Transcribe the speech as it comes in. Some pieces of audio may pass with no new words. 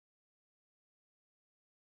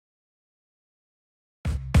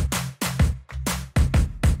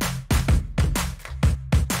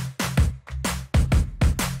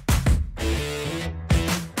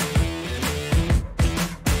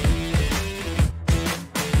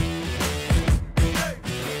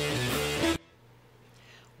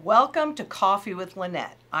Welcome to Coffee with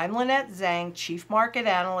Lynette. I'm Lynette Zhang, Chief Market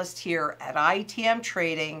Analyst here at ITM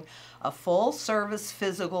Trading, a full-service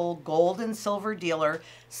physical gold and silver dealer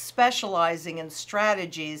specializing in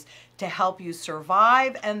strategies to help you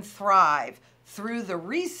survive and thrive through the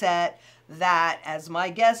reset that, as my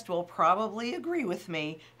guest will probably agree with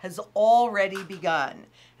me, has already begun.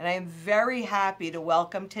 And I am very happy to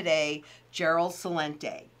welcome today Gerald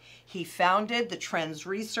Celente. He founded the Trends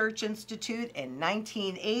Research Institute in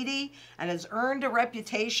 1980 and has earned a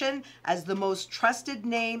reputation as the most trusted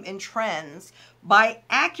name in trends by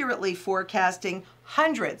accurately forecasting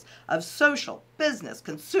hundreds of social, business,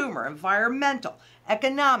 consumer, environmental,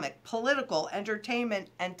 economic, political, entertainment,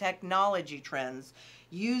 and technology trends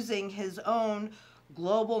using his own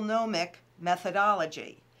Globalnomic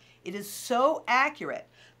methodology. It is so accurate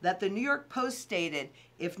that the New York Post stated,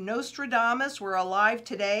 if Nostradamus were alive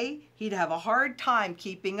today, he'd have a hard time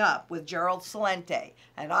keeping up with Gerald Celente,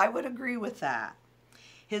 and I would agree with that.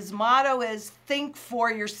 His motto is think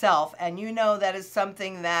for yourself, and you know that is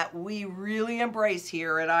something that we really embrace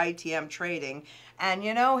here at ITM Trading. And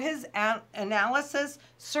you know, his analysis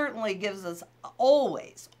certainly gives us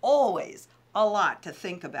always a lot to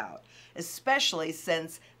think about, especially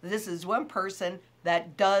since this is one person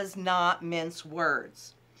that does not mince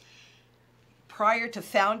words. Prior to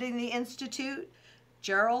founding the Institute,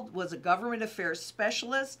 Gerald was a government affairs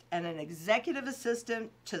specialist and an executive assistant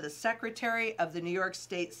to the Secretary of the New York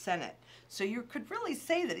State Senate. So you could really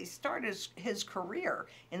say that he started his career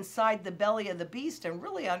inside the belly of the beast and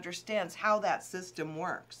really understands how that system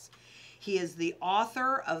works. He is the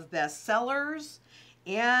author of bestsellers,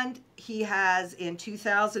 and he has, in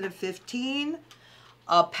 2015,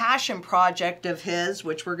 a passion project of his,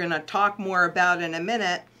 which we're going to talk more about in a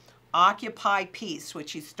minute, Occupy Peace,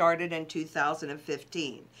 which he started in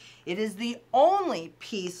 2015. It is the only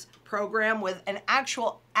peace program with an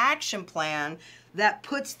actual action plan that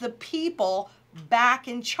puts the people back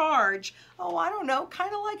in charge. Oh, I don't know,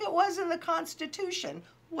 kind of like it was in the Constitution.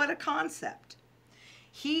 What a concept.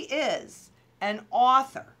 He is an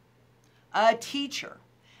author, a teacher,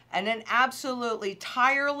 and an absolutely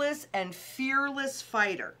tireless and fearless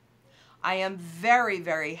fighter. I am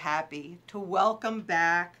very happy to welcome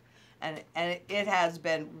back, and it has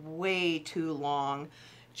been way too long,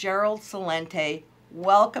 Gerald Celente.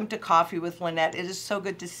 Welcome to Coffee with Lynette. It is so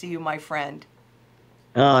good to see you, my friend.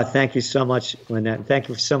 Thank you so much, Lynette. Thank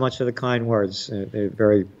you so much for the kind words.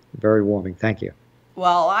 They're very warming. Thank you.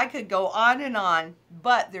 Well, I could go on and on,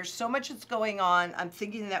 but there's so much that's going on. I'm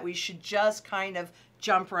thinking that we should just kind of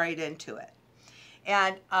jump right into it.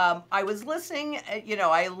 And I was listening, you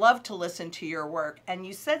know, I love to listen to your work, and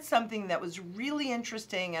you said something that was really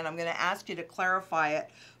interesting, and I'm going to ask you to clarify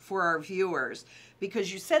it for our viewers,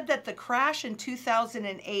 because you said that the crash in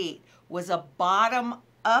 2008 was a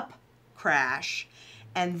bottom-up crash,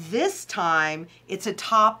 and this time it's a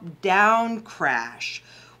top-down crash.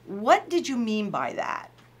 What did you mean by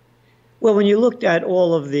that? Well, when you looked at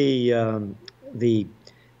all of the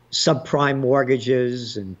subprime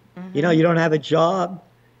mortgages and you know, you don't have a job,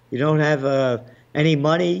 you don't have any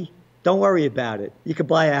money, don't worry about it. You could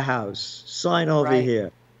buy a house, sign over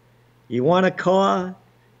here. You want a car,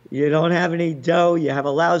 you don't have any dough, you have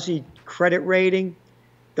a lousy credit rating,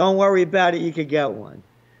 don't worry about it, you could get one.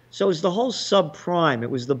 So it was the whole subprime,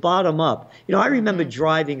 it was the bottom up. You know, I remember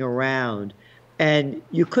driving around, and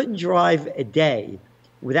you couldn't drive a day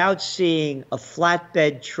without seeing a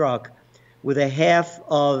flatbed truck with a half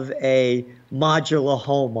of a modular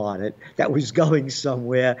home on it that was going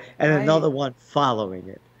somewhere, and another one following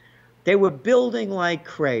it. They were building like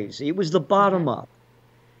crazy. It was the bottom up.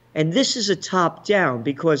 And this is a top down,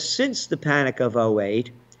 because since the panic of '08,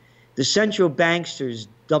 the central banksters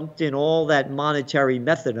dumped in all that monetary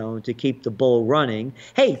methadone to keep the bull running.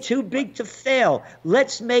 Hey, too big to fail.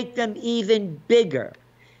 Let's make them even bigger.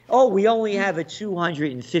 Oh, we only have a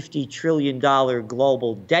 $250 trillion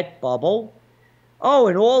global debt bubble. Oh,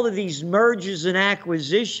 and all of these mergers and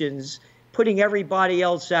acquisitions, putting everybody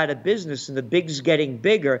else out of business, and the bigs getting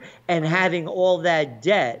bigger and having all that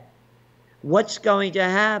debt. What's going to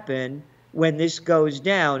happen when this goes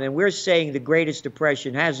down? And we're saying the Greatest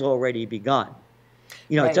Depression has already begun.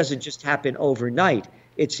 You know, it doesn't just happen overnight.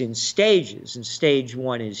 It's in stages, and stage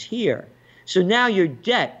one is here. So now your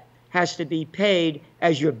debt has to be paid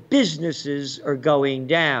as your businesses are going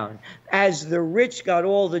down. As the rich got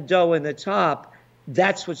all the dough in the top,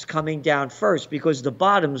 that's what's coming down first, because the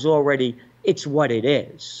bottom's already, it's what it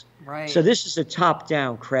is. Right. So this is a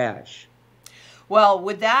top-down crash. Well,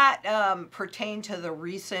 would that pertain to the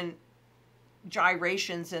recent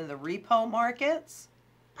gyrations in the repo markets?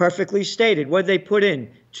 Perfectly stated. What did they put in?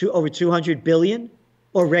 Over 200 billion?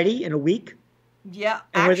 already in a week. Yeah,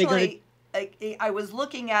 And were they going to? actually, I was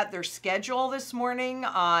looking at their schedule this morning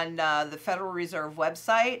on the Federal Reserve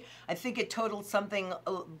website. I think it totaled something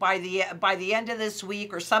by the end of this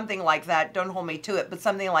week or something like that. Don't hold me to it, but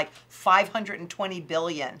something like 520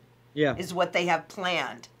 billion Yeah, is what they have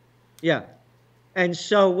planned. yeah. And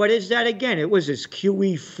so what is that again? It was this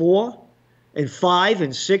QE4 and 5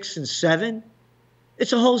 and 6 and 7.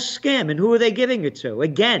 It's a whole scam. And who are they giving it to?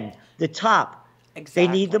 Again, the top. They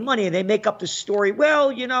need the Exactly. money, and they make up the story. Well,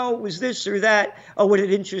 it was this or that. Oh, what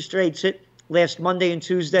did interest rates hit last Monday and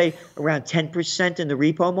Tuesday? Around 10% in the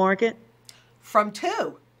repo market? From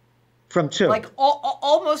two, From 2. like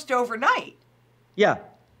almost overnight, Yeah.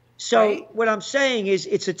 So right? what I'm saying is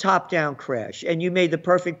it's a top-down crash, and you made the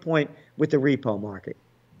perfect point with the repo market.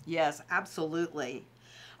 Yes, absolutely.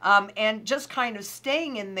 And just kind of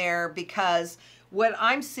staying in there because what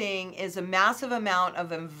I'm seeing is a massive amount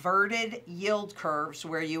of inverted yield curves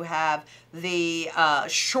where you have the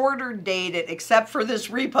shorter dated, except for this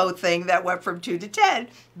repo thing that went from 2 to 10,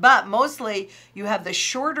 but mostly you have the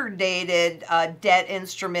shorter dated debt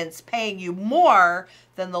instruments paying you more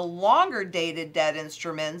than the longer dated debt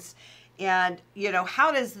instruments. And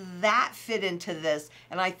how does that fit into this?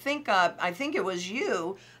 And I think it was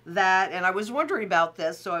you that, and I was wondering about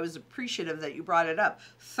this, so I was appreciative that you brought it up.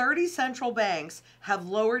 30 central banks have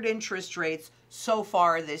lowered interest rates so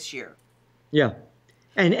far this year. Yeah.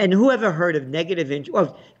 And who ever heard of negative interest?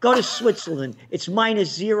 Well, go to Switzerland. It's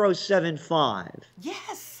minus 0.75.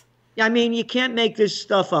 Yes. I mean, you can't make this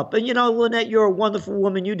stuff up. And Lynette, you're a wonderful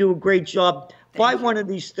woman. You do a great job. Buy Thank one you. of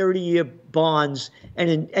these 30-year bonds,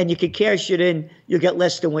 and you can cash it in. You'll get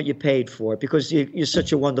less than what you paid for it because you're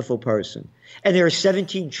such a wonderful person. And there are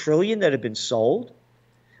 17 trillion that have been sold.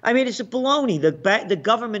 I mean, it's a baloney. The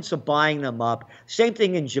governments are buying them up. Same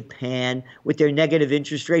thing in Japan with their negative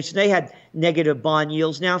interest rates. They had negative bond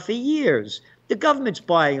yields now for years. The government's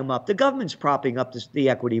buying them up. The government's propping up the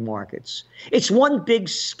equity markets. It's one big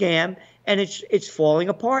scam, and it's falling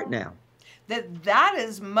apart now. That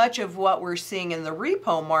is much of what we're seeing in the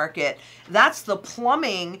repo market. That's the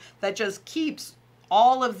plumbing that just keeps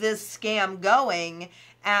all of this scam going,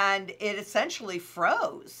 and it essentially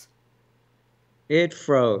froze. It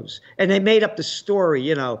froze. And they made up the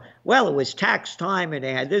story, well, it was tax time and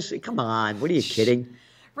they had this. Come on, what are you kidding?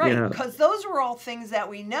 Right, because those were all things that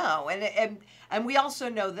we know. And we also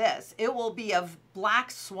know this. It will be a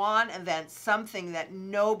black swan event, something that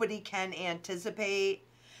nobody can anticipate,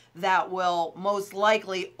 that will most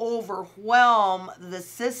likely overwhelm the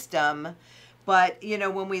system. But,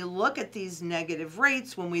 when we look at these negative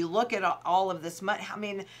rates, when we look at all of this money, I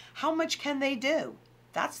mean, how much can they do?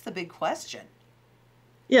 That's the big question.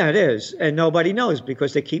 Yeah, it is. And nobody knows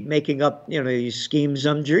because they keep making up, these schemes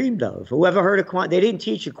undreamed of. Whoever heard of they didn't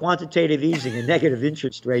teach you quantitative easing and negative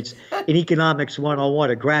interest rates in Economics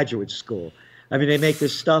 101 at graduate school. I mean, they make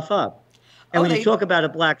this stuff up. And when you talk about a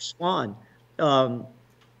black swan, one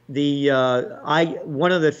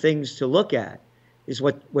of the things to look at is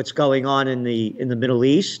what's going on in the Middle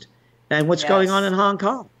East and what's going on in Hong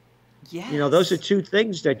Kong. Yes. Those are two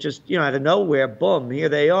things that just, out of nowhere, boom, here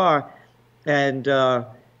they are. And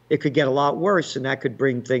it could get a lot worse, and that could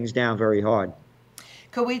bring things down very hard.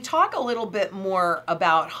 Could we talk a little bit more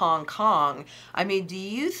about Hong Kong? I mean, do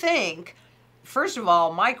you think, first of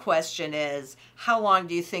all, my question is, how long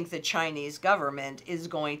do you think the Chinese government is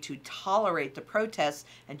going to tolerate the protests?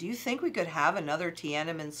 And do you think we could have another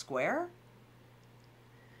Tiananmen Square?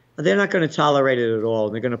 They're not going to tolerate it at all.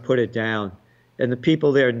 They're going to put it down. And the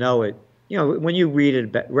people there know it. When you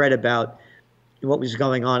read about what was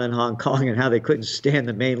going on in Hong Kong and how they couldn't stand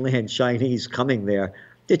the mainland Chinese coming there,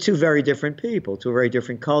 they're two very different people, two very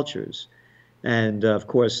different cultures. And, of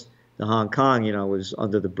course, the Hong Kong, was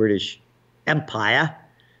under the British Empire,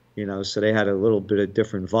 so they had a little bit of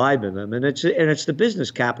different vibe in them. And it's the business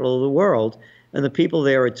capital of the world. And the people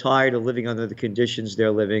there are tired of living under the conditions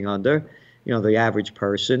they're living under. The average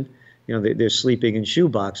person, they're sleeping in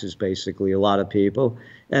shoeboxes, basically, a lot of people.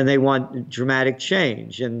 And they want dramatic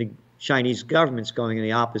change. And the Chinese government's going in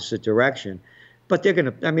the opposite direction. But they're going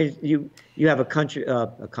to, I mean, you have a country,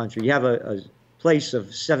 you have a place of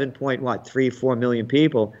 7.3-4 million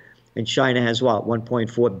people, and China has what,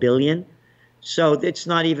 1.4 billion? So it's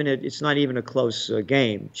not even a close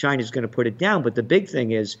game. China's going to put it down. But the big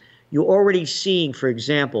thing is, you're already seeing, for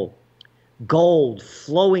example, gold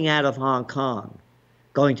flowing out of Hong Kong,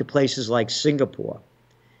 going to places like Singapore.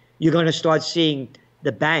 You're going to start seeing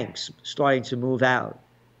the banks starting to move out.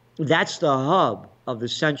 That's the hub of the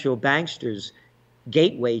central banksters'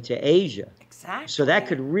 gateway to Asia. Exactly. So that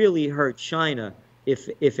could really hurt China if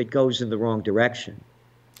it goes in the wrong direction.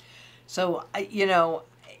 So,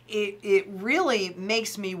 it really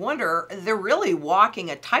makes me wonder, they're really walking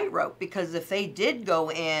a tightrope, because if they did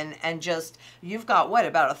go in and just, you've got what,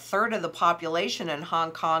 about a third of the population in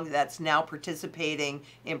Hong Kong that's now participating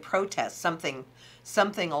in protests,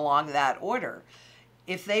 something along that order.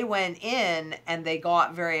 If they went in and they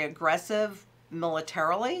got very aggressive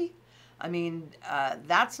militarily, I mean,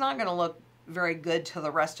 that's not going to look very good to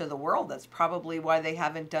the rest of the world. That's probably why they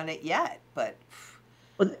haven't done it yet. But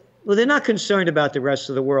well, they're not concerned about the rest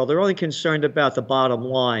of the world. They're only concerned about the bottom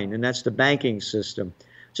line, and that's the banking system.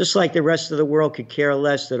 Just like the rest of the world could care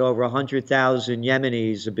less that over 100,000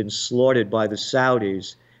 Yemenis have been slaughtered by the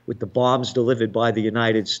Saudis with the bombs delivered by the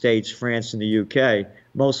United States, France, and the UK,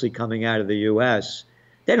 mostly coming out of the US.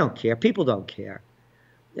 They don't care. People don't care.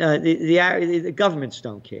 The governments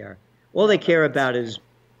don't care. All they care about is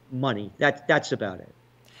money. That's about it.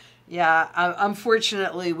 Yeah,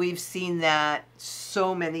 unfortunately, we've seen that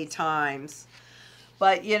so many times.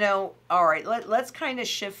 But, all right, let's kind of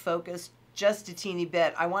shift focus just a teeny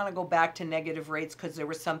bit. I want to go back to negative rates because there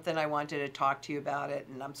was something I wanted to talk to you about it,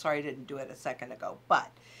 and I'm sorry I didn't do it a second ago. But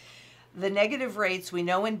the negative rates, we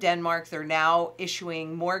know in Denmark, they're now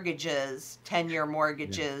issuing mortgages, 10-year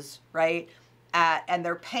mortgages, right? And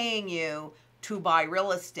they're paying you to buy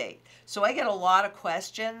real estate. So I get a lot of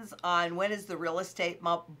questions on when is the real estate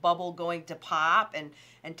bubble going to pop,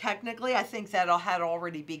 and technically I think that had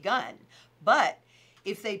already begun. But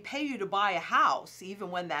if they pay you to buy a house,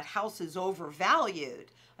 even when that house is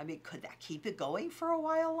overvalued, I mean, could that keep it going for a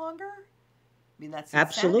while longer? I mean, that's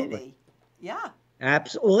insanity. Absolutely. Yeah.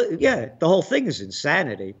 Absolutely. Yeah, the whole thing is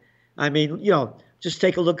insanity. I mean, just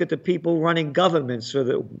take a look at the people running governments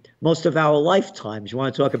for most of our lifetimes. You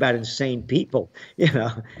want to talk about insane people,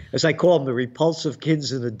 as I call them, the repulsive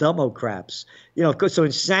kids and the Democrats. So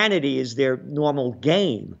insanity is their normal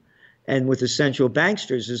game, and with the central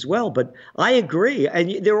banksters as well. But I agree.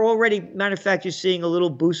 And they're already, matter of fact, you're seeing a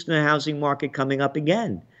little boost in the housing market coming up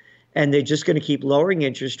again. And they're just going to keep lowering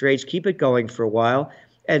interest rates, keep it going for a while.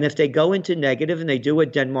 And if they go into negative and they do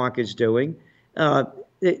what Denmark is doing,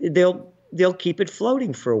 they'll keep it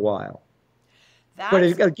floating for a while. But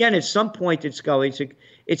again, at some point, it's going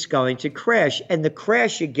to crash, and the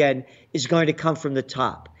crash again is going to come from the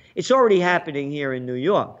top. It's already happening here in New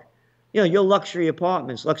York. Your luxury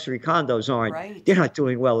apartments, luxury condos aren't. Right. They're not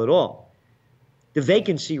doing well at all. The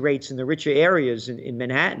vacancy rates in the richer areas in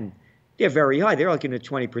Manhattan, they're very high. They're looking at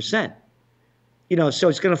 20%. So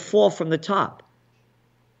it's going to fall from the top.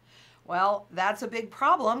 Well, that's a big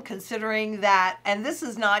problem, considering that, and this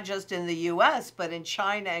is not just in the US, but in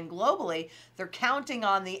China and globally, they're counting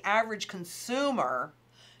on the average consumer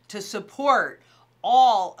to support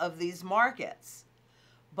all of these markets.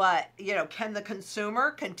 But, can the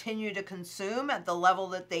consumer continue to consume at the level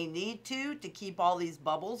that they need to keep all these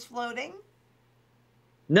bubbles floating?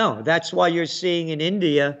 No, that's why you're seeing in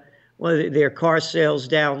India, their car sales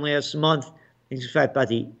down last month. In fact, by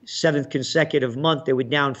the 7th consecutive month, they were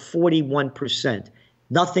down 41%.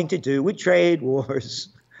 Nothing to do with trade wars.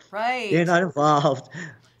 Right. They're not involved.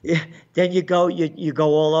 Then you go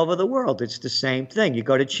all over the world. It's the same thing. You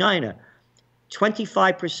go to China.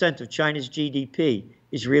 25% of China's GDP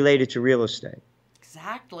is related to real estate.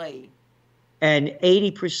 Exactly. And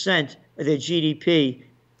 80% of their GDP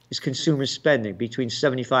is consumer spending, between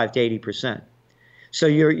 75 to 80%. So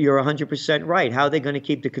you're 100% right. How are they going to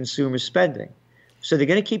keep the consumer spending? So they're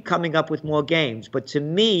going to keep coming up with more games. But to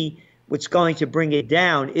me, what's going to bring it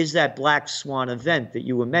down is that black swan event that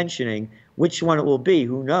you were mentioning. Which one it will be,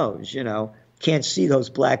 who knows? Can't see those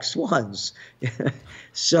black swans.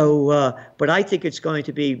 So, but I think it's going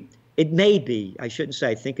to be, it may be, I shouldn't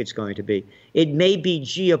say I think it's going to be, it may be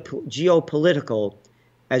geopolitical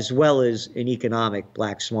as well as an economic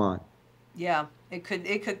black swan. Yeah, it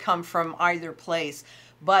could come from either place.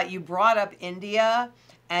 But you brought up India,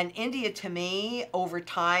 and India to me over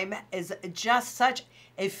time is just such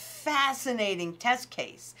a fascinating test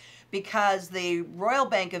case, because the Royal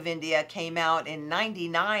Bank of India came out in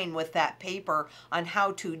 '99 with that paper on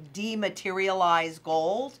how to dematerialize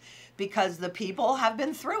gold, because the people have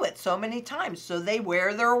been through it so many times, so they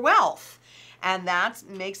wear their wealth. And that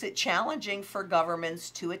makes it challenging for governments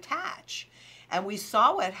to attach. And we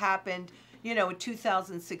saw what happened, in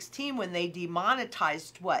 2016 when they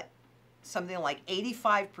demonetized something like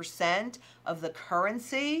 85% of the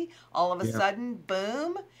currency, all of a sudden,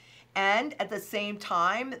 boom. And at the same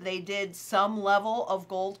time, they did some level of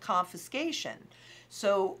gold confiscation.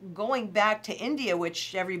 So going back to India,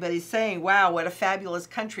 which everybody's saying, wow, what a fabulous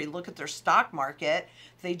country. Look at their stock market.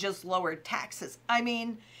 They just lowered taxes. I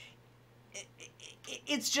mean,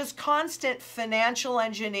 it's just constant financial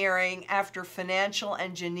engineering after financial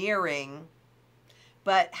engineering.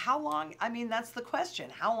 But how long, I mean, that's the question.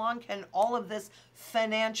 How long can all of this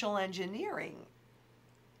financial engineering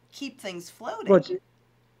keep things floating?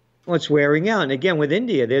 Well, it's wearing out. And again, with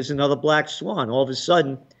India, there's another black swan. All of a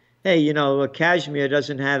sudden, hey, Kashmir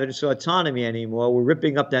doesn't have its autonomy anymore. We're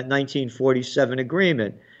ripping up that 1947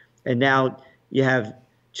 agreement. And now you have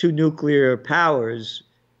two nuclear powers,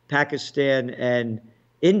 Pakistan and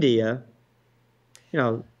India,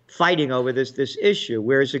 fighting over this issue.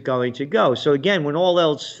 Where is it going to go? So again, when all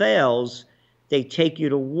else fails, they take you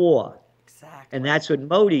to war. Exactly. And that's what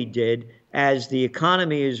Modi did as the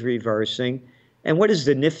economy is reversing. And what is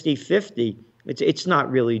the Nifty 50? It's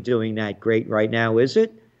not really doing that great right now, is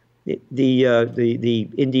it? The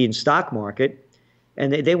Indian stock market,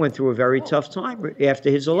 and they went through a very tough time after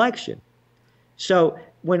his election. So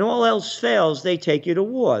when all else fails, they take you to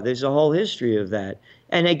war. There's a whole history of that.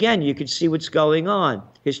 And again, you can see what's going on.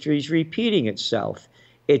 History's repeating itself.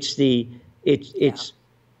 It's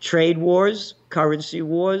trade wars, currency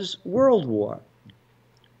wars, world war.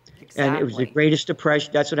 Exactly. And it was the greatest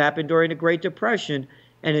depression. That's what happened during the Great Depression,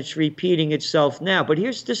 and it's repeating itself now. But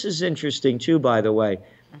this is interesting too, by the way.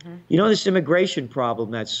 Mm-hmm. This immigration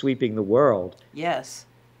problem that's sweeping the world. Yes.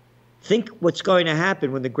 Think what's going to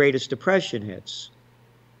happen when the greatest depression hits.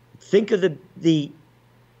 Think of the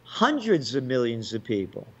hundreds of millions of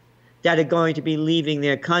people that are going to be leaving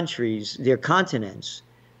their countries, their continents,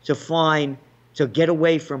 to get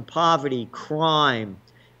away from poverty, crime,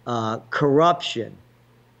 corruption,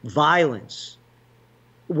 violence.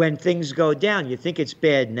 When things go down, you think it's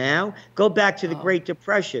bad now? Go back to the Great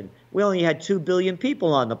Depression. We only had 2 billion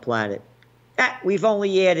people on the planet. We've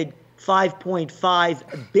only added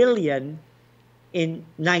 5.5 billion in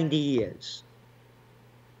 90 years.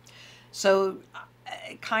 So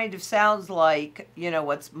it kind of sounds like,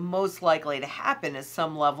 what's most likely to happen is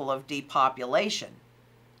some level of depopulation.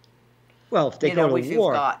 Well, if they go to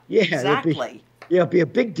war, exactly. It'll be a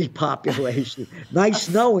big depopulation. Nice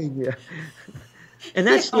knowing you. And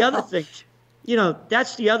that's the other thing.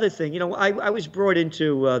 That's the other thing. I was brought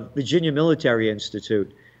into Virginia Military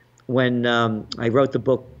Institute when I wrote the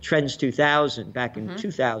book Trends 2000. Back in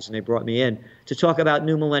 2000, they brought me in to talk about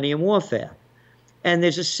New Millennium Warfare. And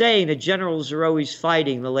there's a saying that generals are always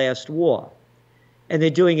fighting the last war. And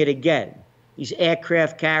they're doing it again. These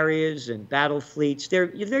aircraft carriers and battle fleets,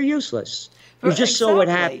 they're useless. You just saw what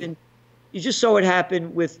happened. You just saw what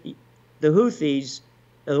happened with the Houthis,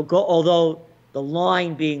 although the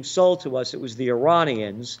line being sold to us, it was the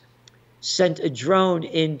Iranians, sent a drone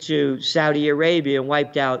into Saudi Arabia and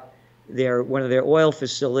wiped out one of their oil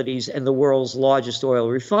facilities and the world's largest oil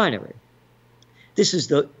refinery. This is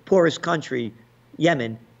the poorest country,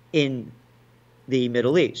 Yemen, in the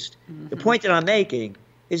Middle East. Mm-hmm. The point that I'm making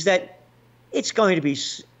is that it's going to be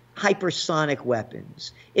hypersonic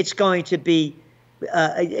weapons. It's going to be,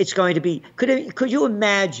 could you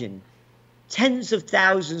imagine tens of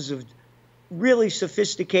thousands of really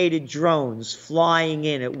sophisticated drones flying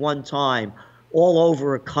in at one time all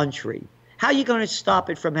over a country? How are you going to stop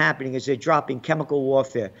it from happening as they're dropping chemical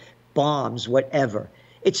warfare, bombs, whatever?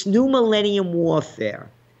 It's new millennium warfare.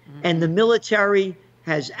 Mm-hmm. And the military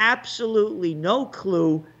has absolutely no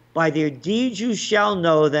clue. By their deeds you shall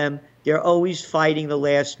know them. They're always fighting the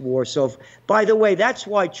last war. So, by the way, that's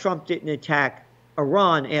why Trump didn't attack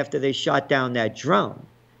Iran after they shot down that drone,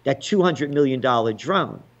 that $200 million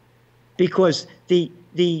drone. Because the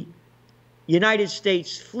United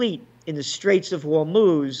States fleet in the Straits of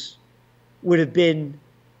Hormuz would have been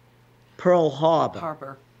Pearl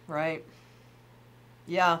Harbor. Right.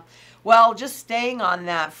 Yeah. Well, just staying on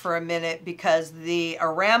that for a minute, because the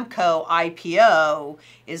Aramco IPO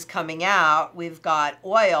is coming out. We've got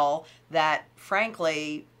oil that,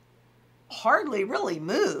 frankly, hardly really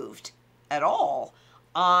moved at all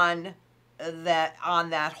on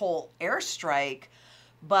that whole airstrike.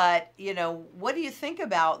 But, what do you think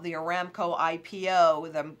about the Aramco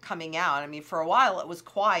IPO, them coming out? I mean, for a while it was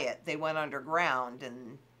quiet. They went underground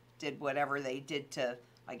and did whatever they did to,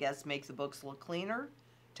 I guess, make the books look cleaner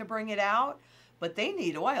to bring it out. But they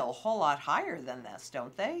need oil a whole lot higher than this,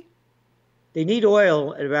 don't they? They need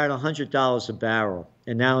oil at around $100 a barrel.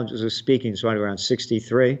 And now, as we're speaking, it's right around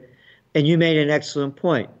 63. And you made an excellent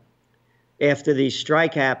point. After the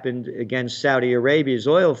strike happened against Saudi Arabia's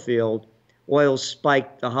oil field, oil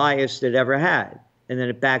spiked the highest it ever had, and then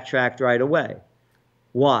it backtracked right away.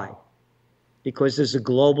 Why? Because there's a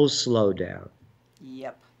global slowdown.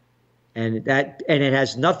 Yep. And it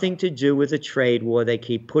has nothing to do with a trade war. They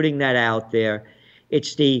keep putting that out there.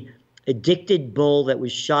 It's the addicted bull that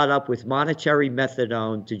was shot up with monetary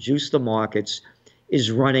methadone to juice the markets. is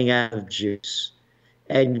running out of juice.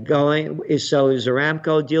 And is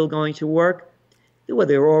Aramco deal going to work? Well,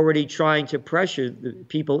 they're already trying to pressure the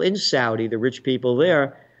people in Saudi, the rich people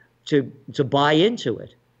there, to buy into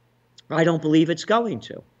it. I don't believe it's going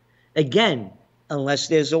to. Again, unless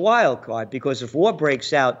there's a wild card, because if war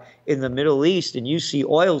breaks out in the Middle East and you see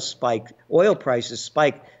oil prices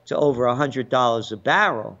spike to over $100 a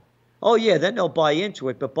barrel, oh yeah, then they'll buy into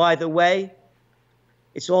it. But by the way,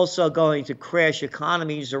 it's also going to crash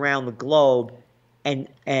economies around the globe, and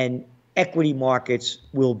equity markets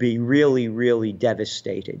will be really, really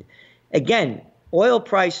devastated. Again, oil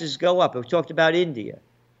prices go up. We've talked about India.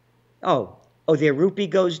 Oh, their rupee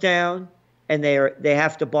goes down, and they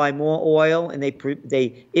have to buy more oil, and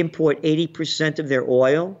they import 80% of their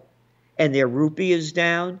oil, and their rupee is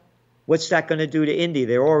down. What's that going to do to India?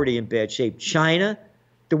 They're already in bad shape. China,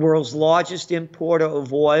 the world's largest importer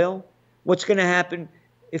of oil. What's going to happen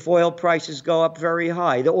if oil prices go up very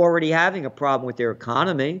high? They're already having a problem with their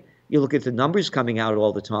economy. You look at the numbers coming out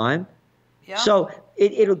all the time. Yeah. So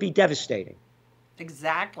it'll be devastating.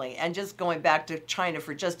 Exactly. And just going back to China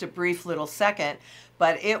for just a brief little second,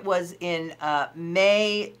 but it was in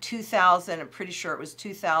May 2000, I'm pretty sure it was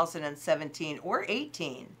 2017 or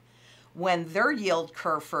 18, when their yield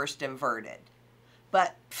curve first inverted.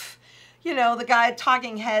 But, you know, the guy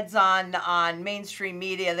talking heads on mainstream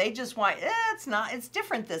media, they just want, it's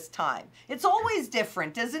different this time. It's always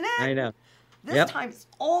different, isn't it? I know. This time it's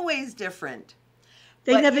always different.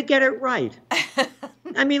 They never get it right.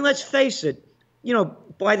 I mean, let's face it. You know,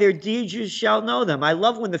 by their deeds you shall know them. I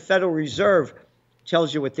love when the Federal Reserve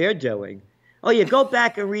tells you what they're doing. Oh, yeah, go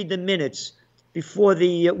back and read the minutes before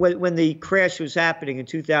when the crash was happening in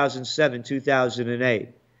 2007, 2008.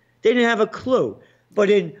 They didn't have a clue. But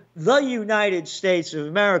in the United States of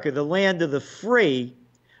America, the land of the free,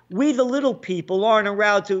 we the little people aren't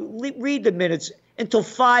allowed to read the minutes until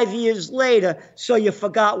 5 years later, so you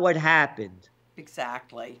forgot what happened.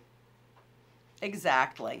 Exactly.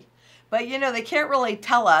 Exactly. But, you know, they can't really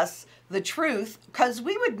tell us the truth because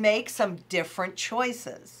we would make some different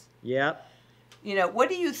choices. Yep. You know, what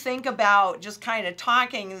do you think about, just kind of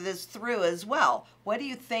talking this through as well, what do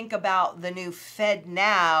you think about the new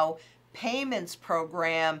FedNow payments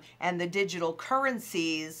program and the digital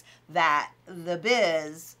currencies that the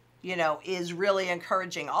biz, you know, is really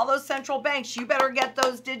encouraging? All those central banks, you better get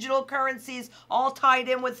those digital currencies all tied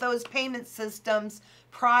in with those payment systems,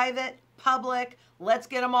 private, public. Let's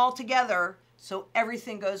get them all together so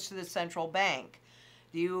everything goes to the central bank.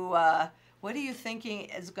 What are you thinking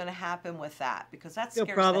is going to happen with that? Because that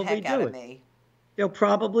scares the heck out of me. They'll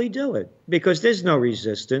probably do it because there's no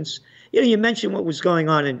resistance. You know, you mentioned what's going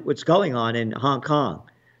on in Hong Kong.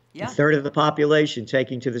 Yeah. A third of the population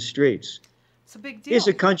taking to the streets. It's a big deal. Here's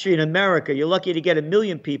a country in America. You're lucky to get 1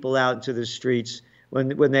 million people out into the streets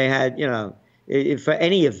when they had, you know, for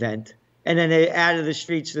any event, and then they're out of the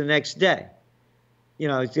streets the next day. You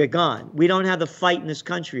know, they're gone. We don't have the fight in this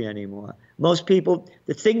country anymore. Most people,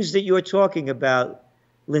 the things that you're talking about,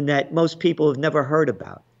 Lynette, most people have never heard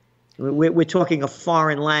about. We're talking a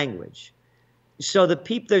foreign language. So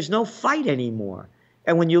there's no fight anymore.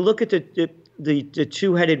 And when you look at the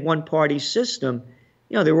two-headed one-party system,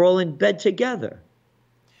 you know, they're all in bed together.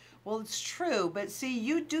 Well, it's true. But see,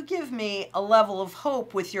 you do give me a level of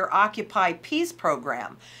hope with your Occupy Peace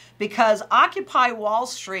program, because Occupy Wall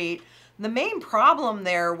Street, the main problem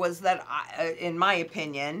there was that, in my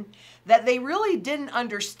opinion, that they really didn't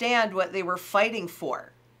understand what they were fighting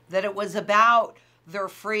for, that it was about their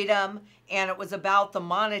freedom and it was about the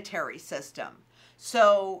monetary system.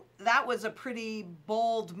 So that was a pretty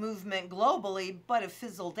bold movement globally, but it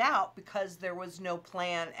fizzled out because there was no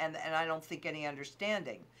plan and I don't think any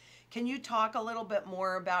understanding. Can you talk a little bit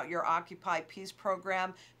more about your Occupy Peace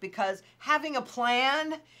program? Because having a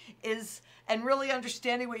plan and really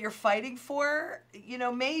understanding what you're fighting for, you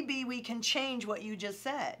know, maybe we can change what you just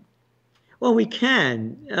said. Well, we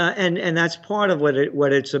can, and that's part of what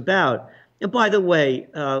it's about. And by the way,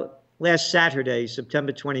 last Saturday,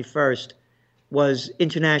 September 21st, was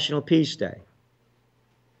International Peace Day.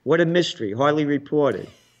 What a mystery, hardly reported.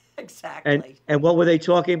 Exactly. And what were they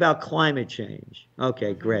talking about? Climate change.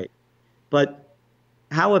 Okay, great. But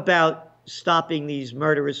how about stopping these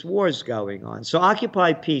murderous wars going on? So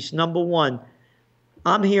Occupy Peace, number one,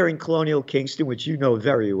 I'm here in colonial Kingston, which you know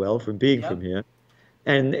very well from being from here.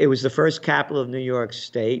 And it was the first capital of New York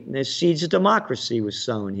State, and the seeds of democracy was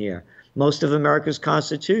sown here. Most of America's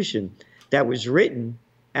Constitution that was written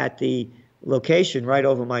at the location right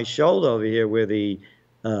over my shoulder over here where the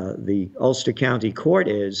Ulster County Court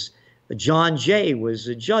is, John Jay was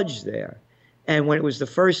a judge there. And when it was the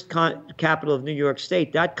first capital of New York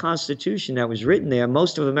State, that Constitution that was written there,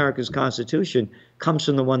 most of America's Constitution comes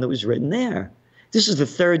from the one that was written there. This is the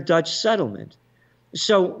third Dutch settlement.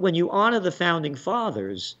 So when you honor the founding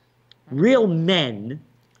fathers, real men,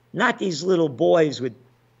 not these little boys with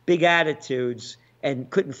big attitudes and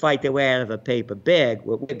couldn't fight their way out of a paper bag,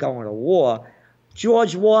 we're going to war.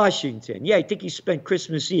 George Washington, yeah, I think he spent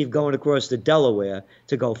Christmas Eve going across the Delaware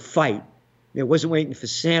to go fight. It wasn't waiting for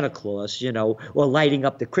Santa Claus, you know, or lighting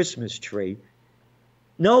up the Christmas tree.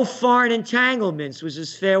 No foreign entanglements was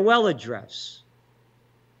his farewell address.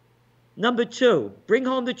 Number two, bring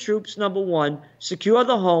home the troops, number one, secure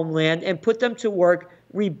the homeland, and put them to work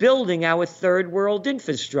rebuilding our third world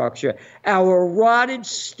infrastructure, our rotted,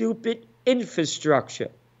 stupid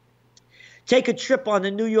infrastructure. Take a trip on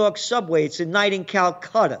the New York subway. It's a night in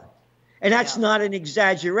Calcutta. And that's not an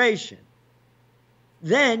exaggeration.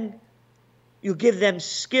 Then you give them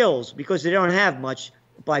skills because they don't have much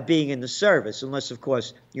by being in the service, unless, of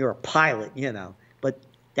course, you're a pilot, you know. But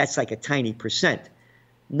that's like a tiny percent.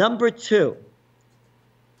 Number two,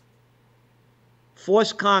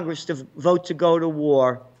 force Congress to vote to go to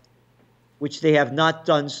war, which they have not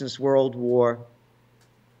done since World War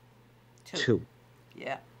II.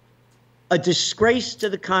 Yeah. A disgrace to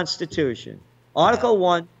the Constitution. Article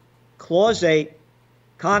 1, Clause 8,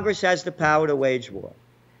 Congress has the power to wage war.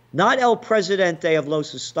 Not El Presidente of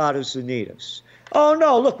los Estados Unidos. Oh,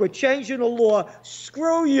 no, look, we're changing the law.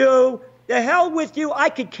 Screw you. The hell with you. I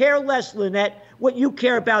could care less, Lynette, what you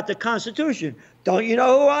care about the Constitution. Don't you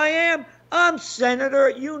know who I am? I'm Senator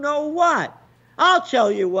you-know-what. I'll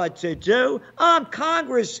tell you what to do. I'm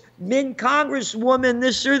Congressman, Congresswoman,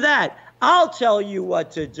 this or that. I'll tell you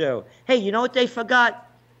what to do. Hey, you know what they forgot?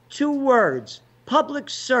 2 words, public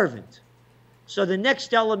servant. So the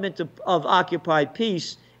next element of occupied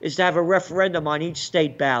peace is to have a referendum on each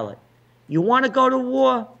state ballot. You want to go to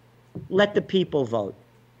war? Let the people vote.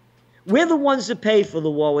 We're the ones that pay for the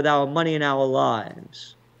war with our money and our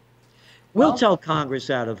lives. We'll tell Congress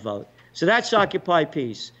how to vote. So that's occupied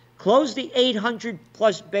peace. Close the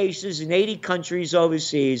 800-plus bases in 80 countries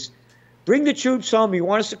overseas. Bring the troops home. You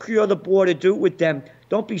want to secure the border, do it with them.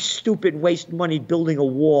 Don't be stupid and waste money building a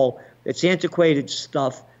wall. It's antiquated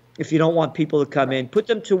stuff if you don't want people to come in. Put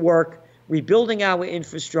them to work, rebuilding our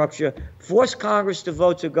infrastructure, force Congress to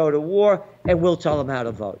vote to go to war, and we'll tell them how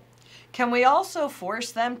to vote. Can we also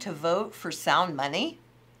force them to vote for sound money?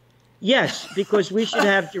 Yes, because we should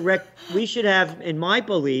have, in my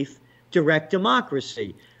belief, direct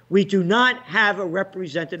democracy. We do not have a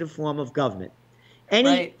representative form of government.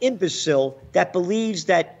 Any imbecile that believes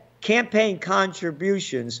that campaign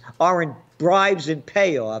contributions are in bribes and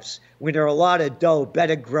payoffs when there are a lot of dough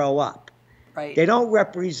better grow up. Right. They don't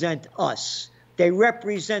represent us. They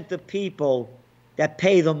represent the people that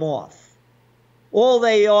pay them off. All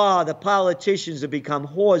they are, the politicians, have become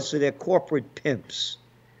whores for their corporate pimps.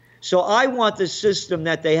 So I want the system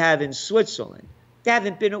that they have in Switzerland. They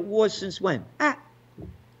haven't been at war since when?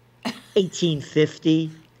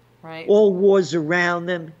 1850. Right. All wars around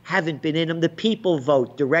them haven't been in them. The people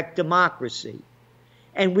vote, direct democracy.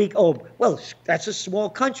 And that's a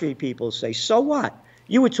small country, people say. So what?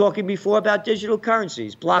 You were talking before about digital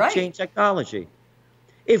currencies, blockchain technology.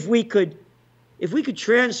 If we could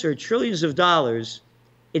transfer trillions of dollars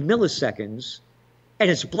in milliseconds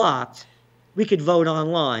and it's blocked, we could vote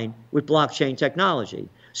online with blockchain technology.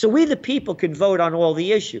 So we, the people, can vote on all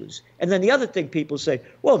the issues. And then the other thing people say,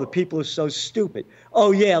 well, the people are so stupid.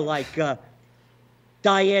 Oh, yeah, like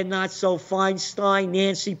Dianne Not-So-Feinstein,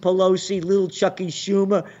 Nancy Pelosi, little Chucky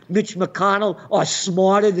Schumer, Mitch McConnell are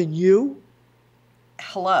smarter than you?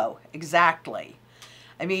 Hello, exactly.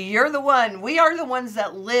 I mean, we are the ones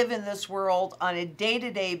that live in this world on a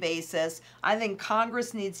day-to-day basis. I think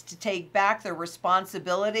Congress needs to take back their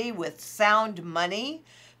responsibility with sound money,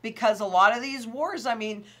 because a lot of these wars, I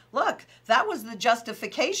mean, look, that was the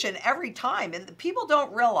justification every time, and people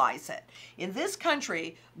don't realize it. In this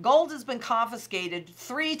country, gold has been confiscated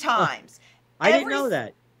 3 times. I didn't know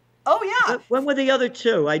that. Oh, yeah. When were the other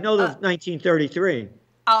 2? I know the 1933.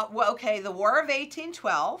 Well, okay, the War of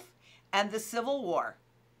 1812 and the Civil War.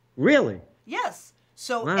 Really? Yes.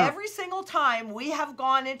 So every single time we have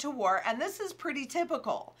gone into war, and this is pretty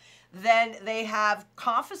typical, then they have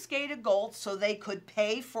confiscated gold so they could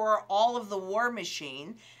pay for all of the war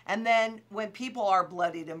machine. And then when people are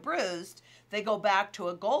bloodied and bruised, they go back to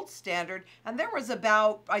a gold standard. And there was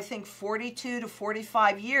about, I think, 42 to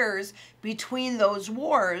 45 years between those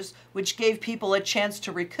wars, which gave people a chance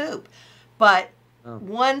to recoup. But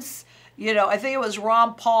once, I think it was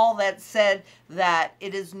Ron Paul that said that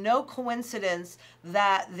it is no coincidence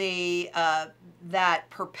that that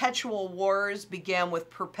perpetual wars began with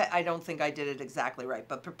I don't think I did it exactly right,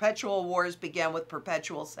 but perpetual wars began with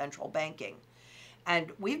perpetual central banking.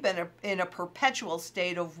 And we've been in a perpetual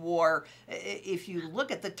state of war. If you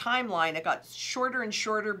look at the timeline, it got shorter and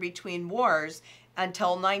shorter between wars until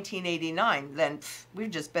 1989. Then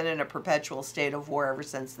we've just been in a perpetual state of war ever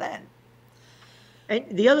since then. And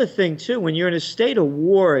the other thing, too, when you're in a state of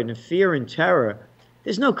war and fear and terror,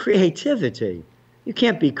 there's no creativity. You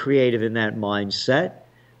can't be creative in that mindset.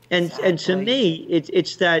 And to me,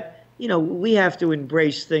 it's that, we have to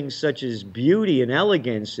embrace things such as beauty and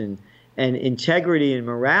elegance and integrity and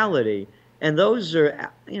morality. And those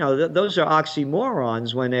are, those are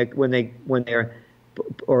oxymorons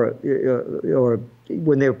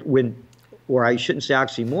or I shouldn't say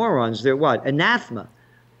oxymorons, they're what? Anathema.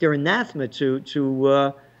 They're anathema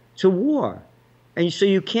to war. And so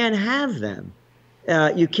you can't have them.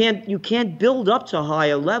 You can't build up to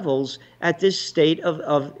higher levels at this state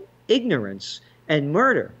of ignorance and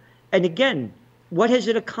murder. And again, what has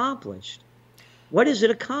it accomplished? What has it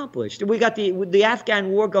accomplished? We got the Afghan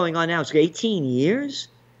war going on now. It's 18 years?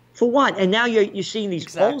 For what? And now you're seeing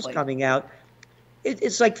these polls coming out.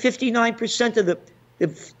 It's like 59% of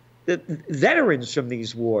the veterans from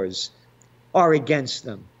these wars are against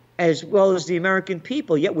them, as well as the American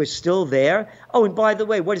people, yet we're still there. Oh, and by the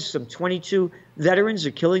way, what is some 22 veterans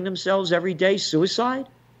are killing themselves every day? Suicide?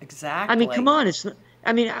 Exactly. I mean, come on.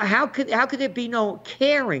 How could there be no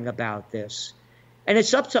caring about this? And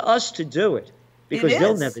it's up to us to do it, because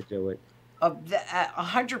they'll never do it.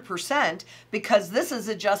 100%, because this is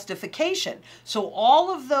a justification. So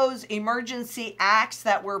all of those emergency acts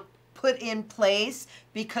that were put in place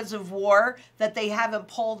because of war that they haven't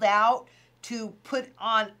pulled out to put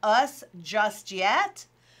on us just yet,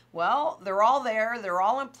 well, they're all there, they're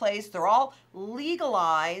all in place, they're all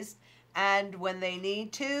legalized, and when they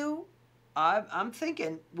need to, I'm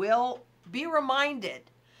thinking we'll be reminded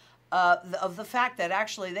of the fact that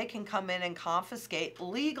actually they can come in and confiscate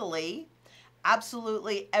legally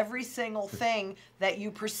absolutely every single thing that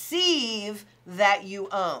you perceive that you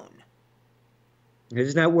own.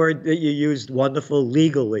 Isn't that word that you used wonderful?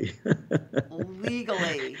 Legally.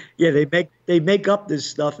 Legally. Yeah, they make up this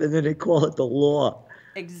stuff and then they call it the law.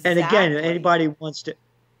 Exactly. And again, anybody wants to,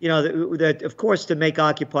 that of course to make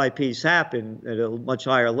Occupy Peace happen at a much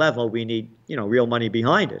higher level, we need real money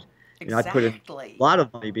behind it. Exactly. I put a lot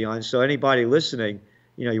of money behind it. So anybody listening,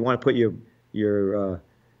 you want to put your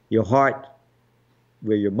heart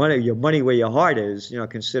where your money where your heart is,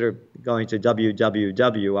 consider going to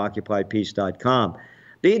www.occupypeace.com.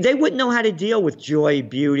 They wouldn't know how to deal with joy,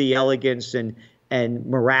 beauty, elegance, and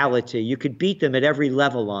morality. You could beat them at every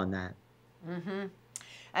level on that. Mm-hmm.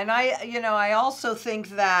 And I also think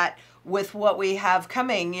that with what we have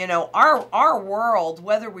coming, our world,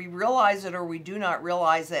 whether we realize it or we do not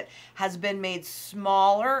realize it, has been made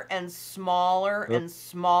smaller and smaller and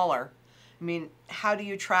smaller. I mean, how do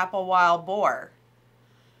you trap a wild boar?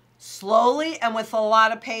 Slowly and with a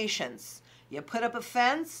lot of patience. You put up a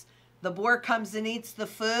fence, the boar comes and eats the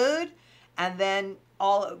food, and then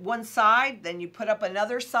all at one side, then you put up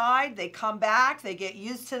another side, they come back, they get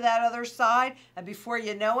used to that other side, and before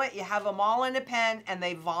you know it, you have them all in a pen and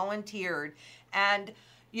they volunteered. And,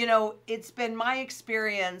 it's been my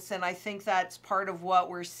experience, and I think that's part of what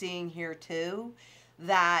we're seeing here too,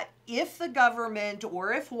 that if the government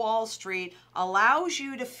or if Wall Street allows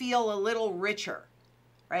you to feel a little richer,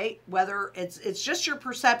 right? Whether it's just your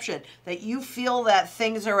perception that you feel that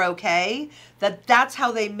things are okay, that's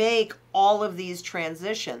how they make all of these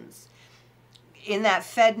transitions. In that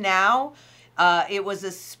Fed Now, it was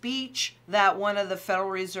a speech that one of the Federal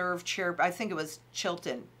Reserve chair, I think it was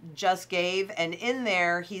Chilton, just gave. And in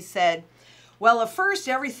there he said, well, at first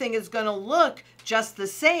everything is going to look just the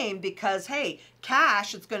same because, hey,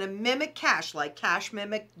 cash, it's going to mimic cash, like cash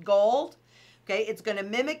mimicked gold. Okay, it's going to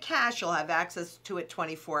mimic cash. You'll have access to it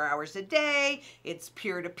 24 hours a day. It's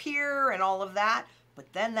peer-to-peer and all of that.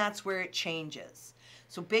 But then that's where it changes.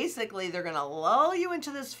 So basically, they're going to lull you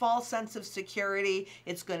into this false sense of security.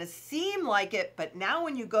 It's going to seem like it. But now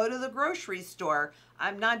when you go to the grocery store,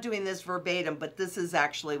 I'm not doing this verbatim, but this is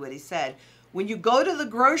actually what he said. When you go to the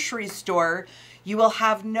grocery store, you will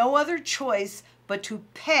have no other choice but to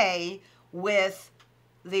pay with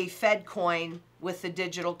the Fed coin, with the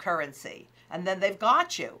digital currency. And then they've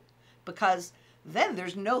got you, because then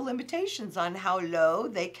there's no limitations on how low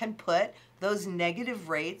they can put those negative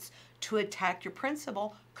rates to attack your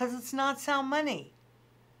principal, because it's not sound money.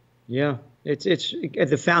 Yeah, it's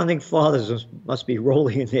the founding fathers must be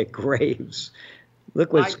rolling in their graves.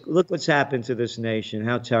 Look what's happened to this nation.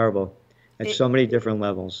 How terrible at it, so many different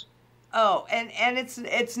levels. oh, and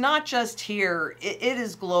it's not just here. It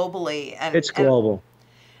is globally, It's global.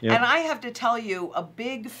 and Yep. I have to tell you, a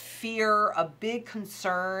big fear, a big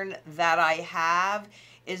concern that I have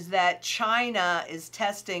is that China is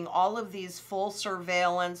testing all of these full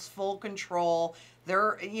surveillance, full control.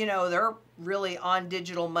 They're really on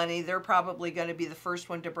digital money. They're probably going to be the first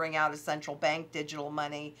one to bring out a central bank digital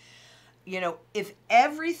money. If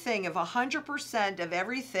 100% of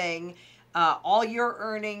everything, all your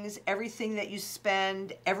earnings, everything that you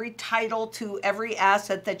spend, every title to every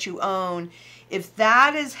asset that you own, if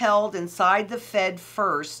that is held inside the Fed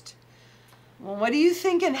first, well, what do you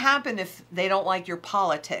think can happen if they don't like your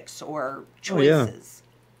politics or choices?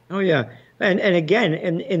 Oh yeah. And again,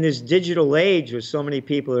 in this digital age where so many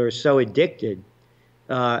people are so addicted,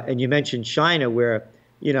 and you mentioned China where,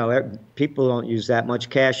 people don't use that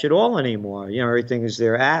much cash at all anymore. Everything is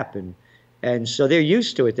their app, and so they're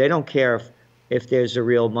used to it. They don't care if there's a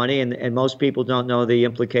real money, and most people don't know the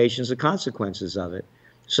implications, the consequences of it.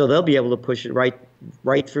 So they'll be able to push it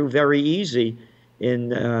right through very easy in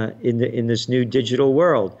this new digital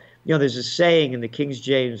world. There's a saying in the King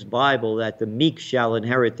James Bible that the meek shall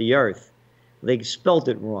inherit the earth. They spelled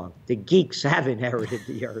it wrong. The geeks have inherited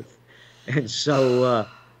the earth, and so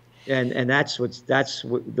and that's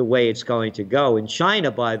the way it's going to go. In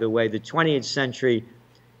China, by the way, the 20th century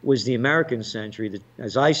was the American century.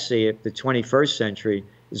 As I see it, the 21st century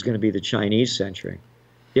is going to be the Chinese century.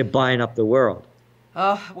 They're buying up the world.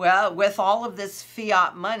 Oh, well, with all of this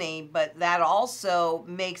fiat money, but that also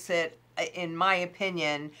makes it, in my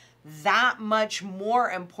opinion, that much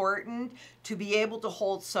more important to be able to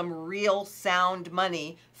hold some real sound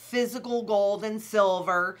money, physical gold and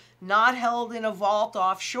silver, not held in a vault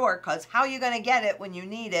offshore, because how are you going to get it when you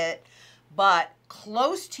need it, but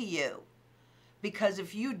close to you? Because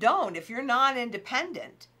if you're not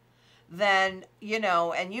independent, then,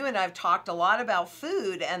 and you and I've talked a lot about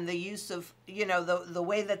food and the use of, the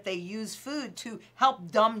way that they use food to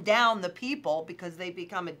help dumb down the people because they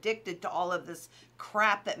become addicted to all of this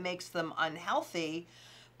crap that makes them unhealthy.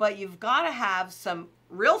 But you've got to have some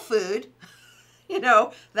real food,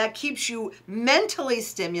 that keeps you mentally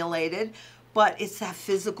stimulated. But it's that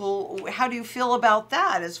physical. How do you feel about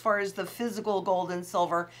that as far as the physical gold and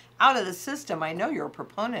silver out of the system? I know you're a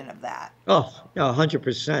proponent of that. Oh,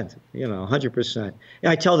 100%. 100%.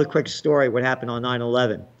 I tell the quick story what happened on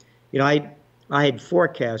 9/11. I had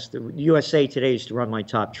forecast the USA Today used to run my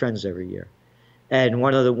top trends every year, and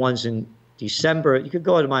one of the ones in December. You could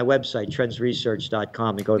go to my website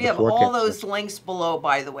trendsresearch.com and go to the forecast. We have all those links below,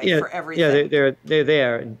 by the way, for everything. Yeah, they're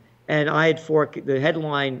there. And I had the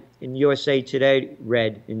headline in USA Today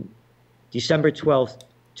read in December 12th,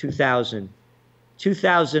 2000,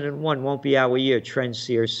 2001 won't be our year,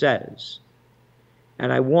 Trendseer says.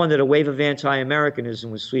 And I warned that a wave of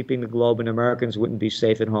anti-Americanism was sweeping the globe and Americans wouldn't be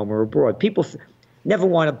safe at home or abroad. People never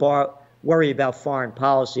want to worry about foreign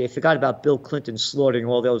policy. I forgot about Bill Clinton slaughtering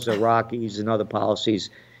all those Iraqis and other policies.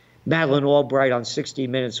 Madeleine Albright on 60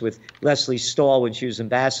 Minutes with Leslie Stahl when she was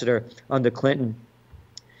ambassador under Clinton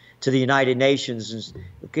to the United Nations.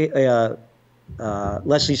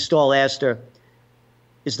 Leslie Stahl asked her,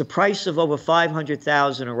 is the price of over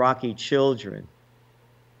 500,000 Iraqi children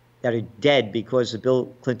that are dead because of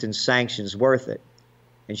Bill Clinton's sanctions worth it?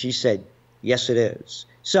 And she said, yes, it is.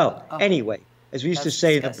 So anyway, as we used to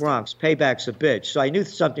say in the Bronx, payback's a bitch. So I knew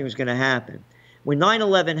something was going to happen. When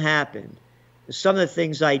 9/11 happened, some of the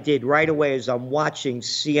things I did right away as I'm watching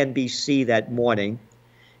CNBC that morning,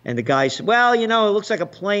 and the guy said, well, it looks like a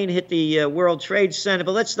plane hit the World Trade Center,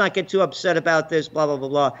 but let's not get too upset about this, blah, blah, blah,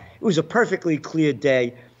 blah. It was a perfectly clear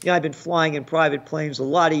day. I've been flying in private planes a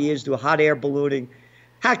lot of years, doing hot air ballooning.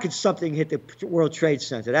 How could something hit the World Trade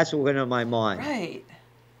Center? That's what went on my mind. Right.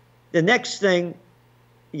 The next thing,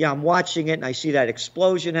 I'm watching it, and I see that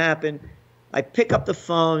explosion happen. I pick up the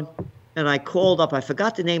phone, and I called up. I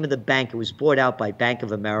forgot the name of the bank. It was bought out by Bank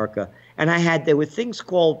of America. And there were things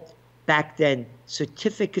called, back then,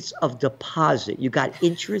 certificates of deposit. You got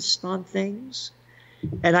interest on things.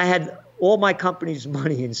 And I had all my company's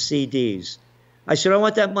money in CDs. I said, I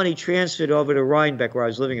want that money transferred over to Rhinebeck, where I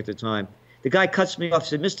was living at the time. The guy cuts me off,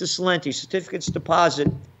 said, Mr. Celente, certificates of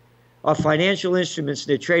deposit are financial instruments.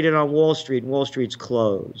 They're traded on Wall Street, and Wall Street's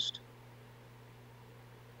closed.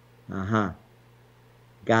 Got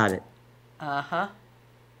it.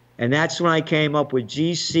 And that's when I came up with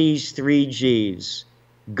GC's 3Gs.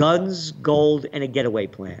 Guns, gold, and a getaway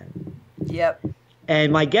plan. Yep.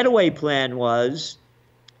 And my getaway plan was,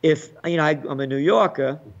 I'm a New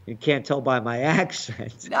Yorker, you can't tell by my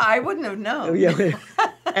accent. No, I wouldn't have known.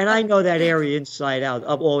 And I know that area inside out,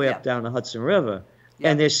 up all the way up down the Hudson River.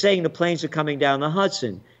 And they're saying the planes are coming down the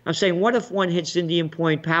Hudson. I'm saying, what if one hits Indian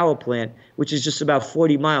Point Power Plant, which is just about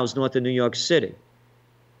 40 miles north of New York City?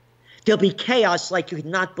 There'll be chaos like you could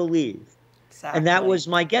not believe. Exactly. And that was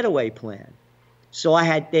my getaway plan. So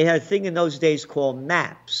they had a thing in those days called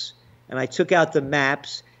maps. And I took out the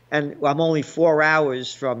maps, and I'm only 4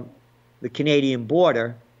 hours from the Canadian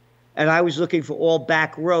border, and I was looking for all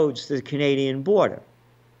back roads to the Canadian border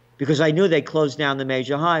because I knew they closed down the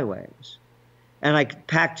major highways. And I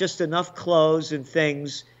packed just enough clothes and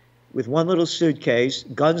things with one little suitcase,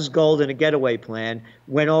 guns, gold, and a getaway plan,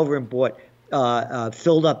 went over and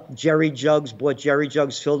filled up jerry jugs, bought jerry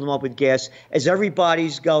jugs, filled them up with gas, as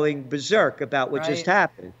everybody's going berserk about what just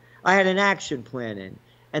happened. I had an action plan in,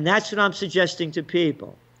 and that's what I'm suggesting to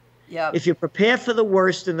people. Yep. If you prepare for the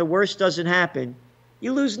worst and the worst doesn't happen,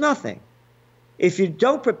 you lose nothing. If you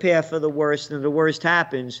don't prepare for the worst and the worst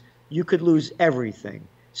happens, you could lose everything.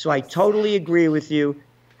 So I totally agree with you.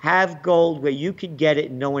 Have gold where you could get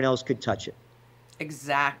it and no one else could touch it.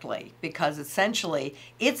 Exactly, because essentially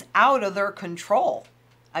it's out of their control.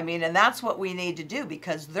 I mean, and that's what we need to do,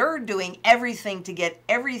 because they're doing everything to get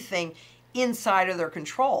everything inside of their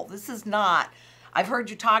control. This is not, I've heard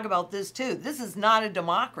you talk about this too, this is not a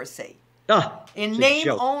democracy. In name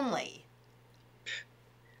only.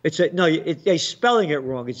 They're spelling it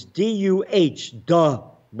wrong. It's D-U-H,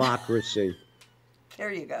 democracy.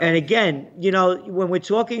 There you go. And again, when we're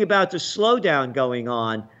talking about the slowdown going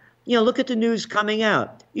on, look at the news coming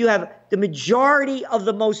out. You have the majority of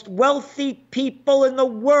the most wealthy people in the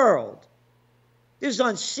world. This is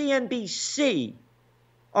on CNBC,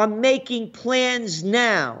 are making plans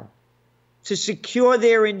now to secure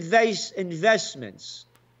their investments.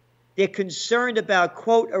 They're concerned about,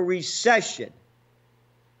 quote, a recession.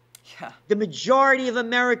 Yeah. The majority of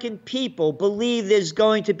American people believe there's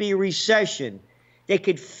going to be a recession. They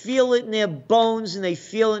could feel it in their bones and they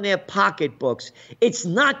feel it in their pocketbooks. It's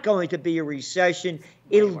not going to be a recession.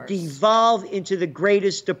 It'll devolve into the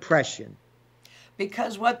greatest depression.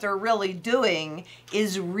 Because what they're really doing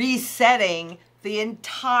is resetting the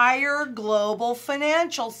entire global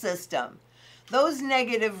financial system. Those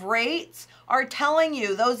negative rates are telling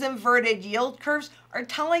you, those inverted yield curves are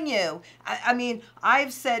telling you, I mean,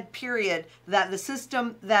 I've said, period, that the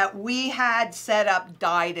system that we had set up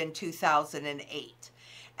died in 2008.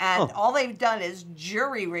 And all they've done is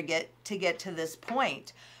jury rig it to get to this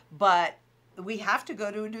point. But we have to go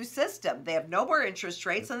to a new system. They have no more interest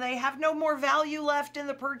rates and they have no more value left in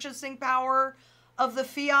the purchasing power of the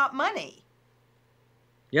fiat money.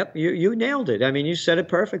 Yep, you nailed it. I mean, you said it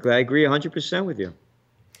perfectly. I agree 100% with you.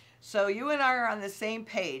 So you and I are on the same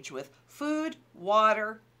page with food,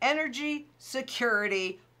 water, energy,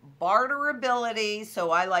 security, barterability.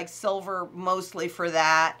 So I like silver mostly for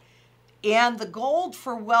that. And the gold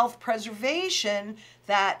for wealth preservation,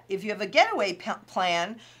 that if you have a getaway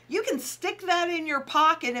plan, you can stick that in your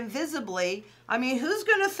pocket invisibly. I mean, who's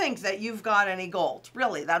going to think that you've got any gold?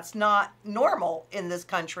 Really, that's not normal in this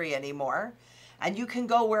country anymore. And you can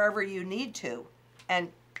go wherever you need to and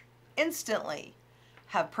instantly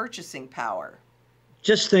have purchasing power.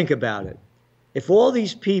 Just think about it. If all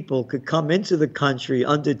these people could come into the country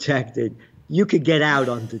undetected, you could get out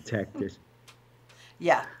undetected.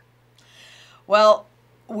 Yeah. Well,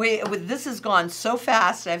 this has gone so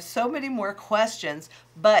fast. I have so many more questions,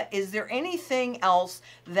 but is there anything else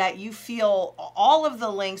that you feel, all of the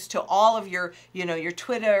links to all of your, your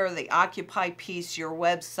Twitter, the Occupy piece, your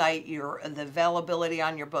website, the availability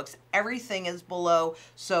on your books, everything is below.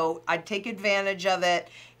 So I'd take advantage of it.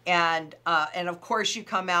 And of course you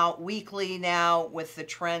come out weekly now with the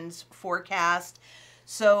trends forecast.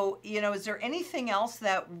 So, is there anything else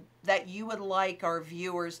that you would like our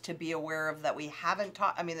viewers to be aware of that we haven't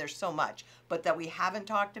talked? I mean, there's so much, but that we haven't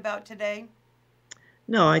talked about today?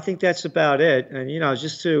 No, I think that's about it. And,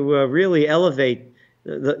 just to really elevate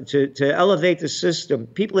to elevate the system.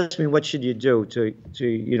 People ask me, what should you do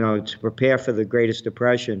to prepare for the greatest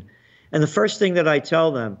depression? And the first thing that I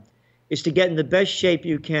tell them is to get in the best shape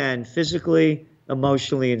you can, physically,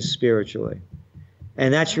 emotionally, and spiritually.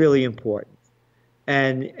 And that's really important.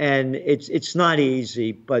 And it's not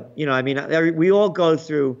easy, but we all go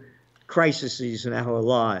through crises in our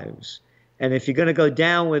lives. And if you're going to go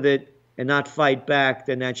down with it and not fight back,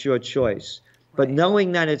 then that's your choice. But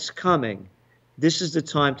knowing that it's coming, this is the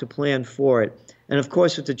time to plan for it. And of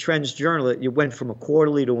course, with the Trends Journal, it went from a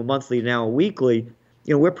quarterly to a monthly, now a weekly.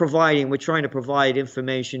 We're trying to provide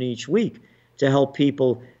information each week to help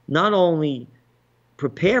people not only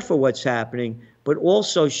prepare for what's happening, but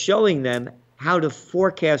also showing them how to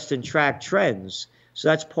forecast and track trends So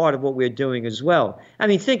that's part of what we're doing as well. I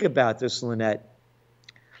mean, think about this, Lynette.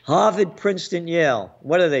 Harvard, Princeton, Yale,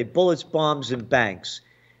 what are they? Bullets, bombs, and banks.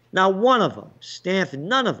 Not one of them, Stanford,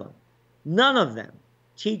 none of them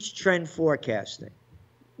teach trend forecasting.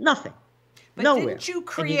 Nothing. But Nowhere. didn't you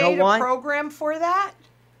And you know create a why? program for that?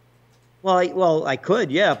 Well, I could,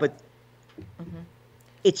 yeah, but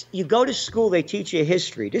it's, you go to school, they teach you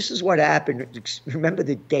history. This is what happened. Remember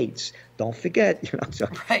the dates. Don't forget. So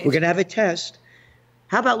Right. we're going to have a test.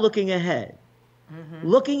 How about looking ahead?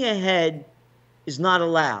 Looking ahead is not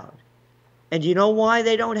allowed. And you know why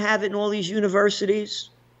they don't have it in all these universities?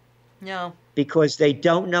 No. Because they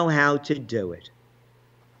don't know how to do it.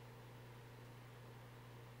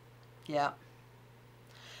 Yeah.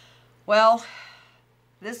 Well,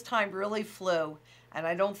 this time really flew, and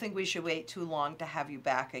I don't think we should wait too long to have you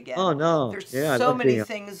back again. Oh, no. There's Yeah, so many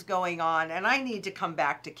things going on, and I need to come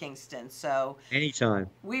back to Kingston. So anytime.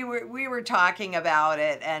 we were talking about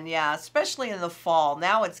it, and yeah, especially in the fall.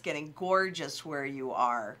 Now it's getting gorgeous where you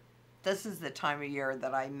are. This is the time of year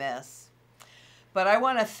that I miss. But I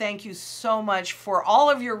want to thank you so much for all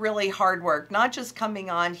of your really hard work, not just coming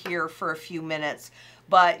on here for a few minutes,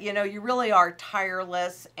 but, you know, you really are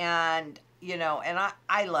tireless, and, you know, and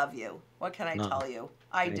I love you. What can I tell you?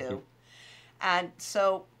 I do. You. And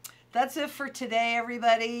so that's it for today,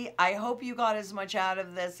 everybody. I hope you got as much out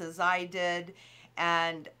of this as I did.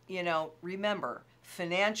 And, you know, remember,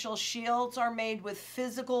 financial shields are made with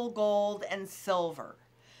physical gold and silver.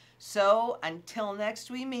 So until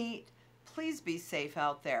next we meet, please be safe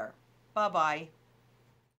out there. Bye-bye.